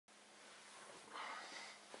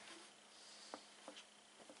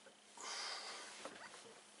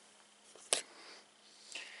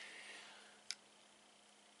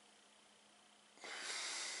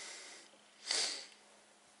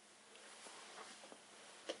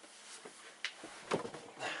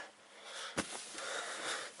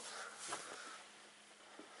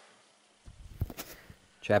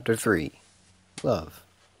Chapter 3. Love.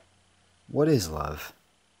 What is love?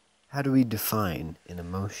 How do we define an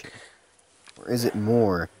emotion? Or is it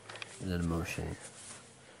more than an emotion,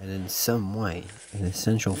 and in some way, an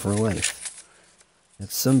essential for life?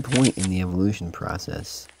 At some point in the evolution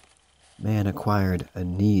process, man acquired a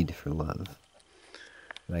need for love,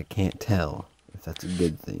 but I can't tell if that's a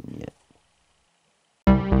good thing yet.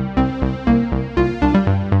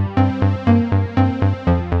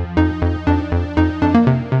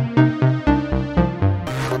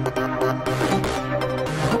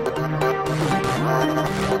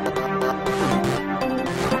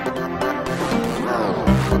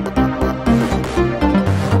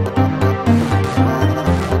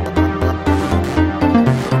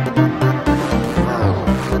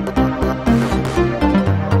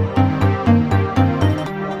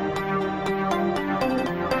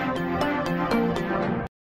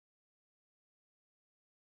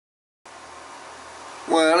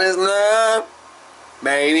 What is love?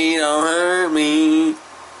 Baby, don't hurt me.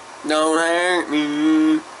 Don't hurt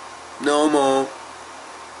me no more.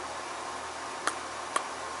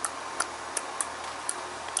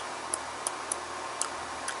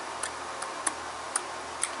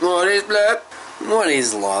 What is love? What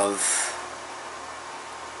is love?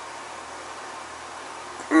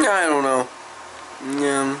 I don't know.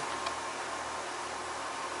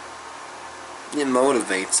 It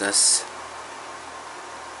motivates us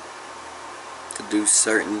to do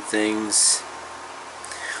certain things.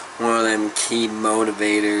 One of them key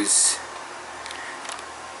motivators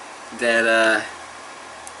that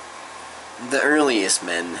the earliest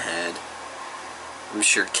men had. I'm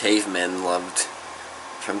sure cavemen loved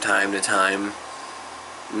from time to time.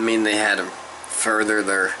 I mean, they had to further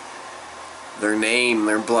their name,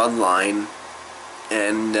 their bloodline,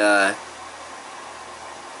 and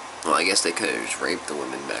well, I guess they could have just raped the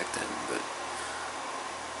women back then, but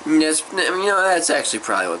yes, you know, that's actually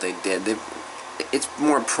probably what they did. It's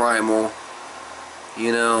more primal,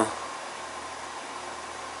 you know.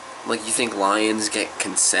 Like, you think lions get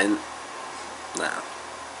consent? No.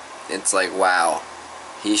 It's like, wow,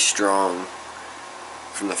 he's strong.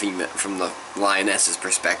 From the lioness's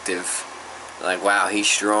perspective, like, wow, he's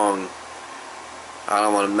strong. I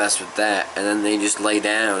don't want to mess with that. And then they just lay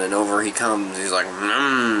down, and over he comes. He's like,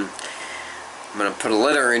 I'm gonna put a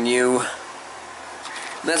litter in you.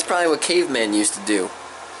 And that's probably what cavemen used to do.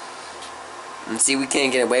 And see, we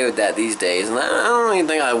can't get away with that these days, and I don't even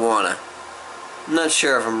think I wanna. I'm not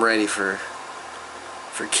sure if I'm ready for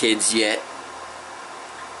kids yet.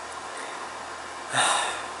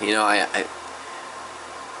 You know, I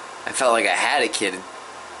felt like I had a kid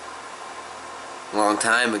a long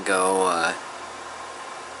time ago.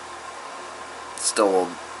 Still a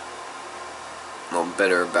little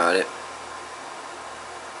bitter about it.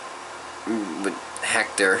 But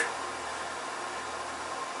Hector,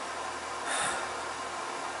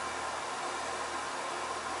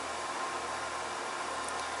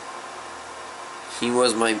 he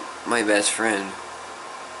was my best friend,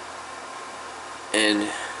 and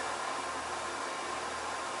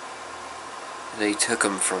they took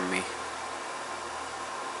him from me.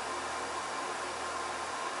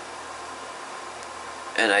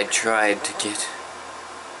 And I tried to get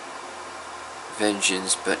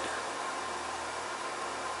vengeance, but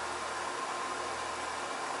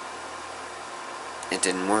it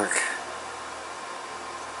didn't work.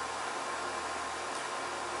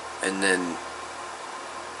 And then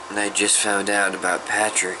I just found out about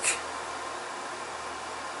Patrick.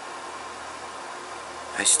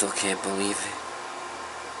 I still can't believe it.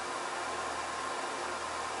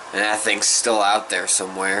 And that thing's still out there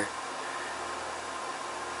somewhere.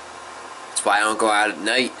 That's why I don't go out at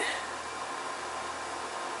night.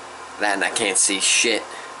 That and I can't see shit.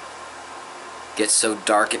 It gets so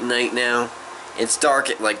dark at night now. It's dark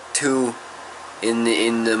at like 2 in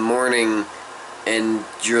the morning, and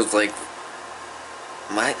you're like,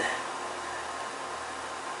 what?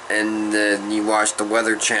 And then you watch the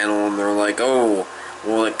Weather Channel, and they're like, oh,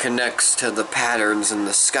 well, it connects to the patterns in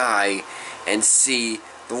the sky, and see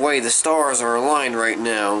the way the stars are aligned right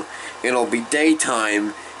now. It'll be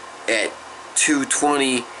daytime at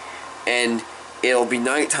 2:20, and it'll be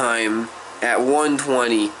nighttime at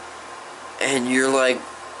 1:20, and you're like,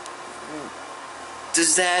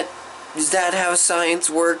 is that how science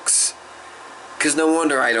works? Because no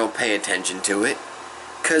wonder I don't pay attention to it.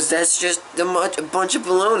 Because that's just a bunch of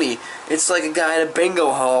baloney. It's like a guy at a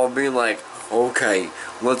bingo hall being like, okay,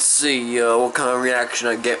 let's see what kind of reaction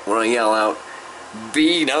I get when I yell out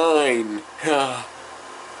B9.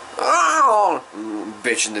 Oh,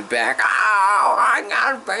 bitch in the back. Ah! I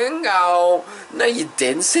got bingo. No, you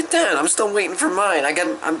didn't. Sit down. I'm still waiting for mine.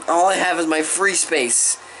 All I have is my free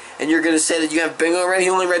space. And you're going to say that you have bingo already?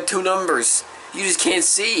 You only read 2 numbers. You just can't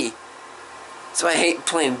see. So I hate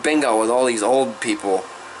playing bingo with all these old people.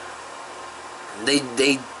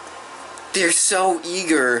 They're so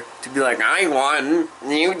eager to be like, I won,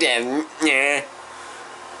 you didn't, yeah.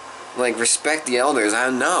 Like, respect the elders. I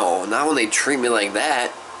know. Not when they treat me like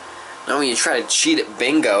that. Not when you try to cheat at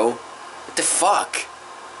bingo. What the fuck?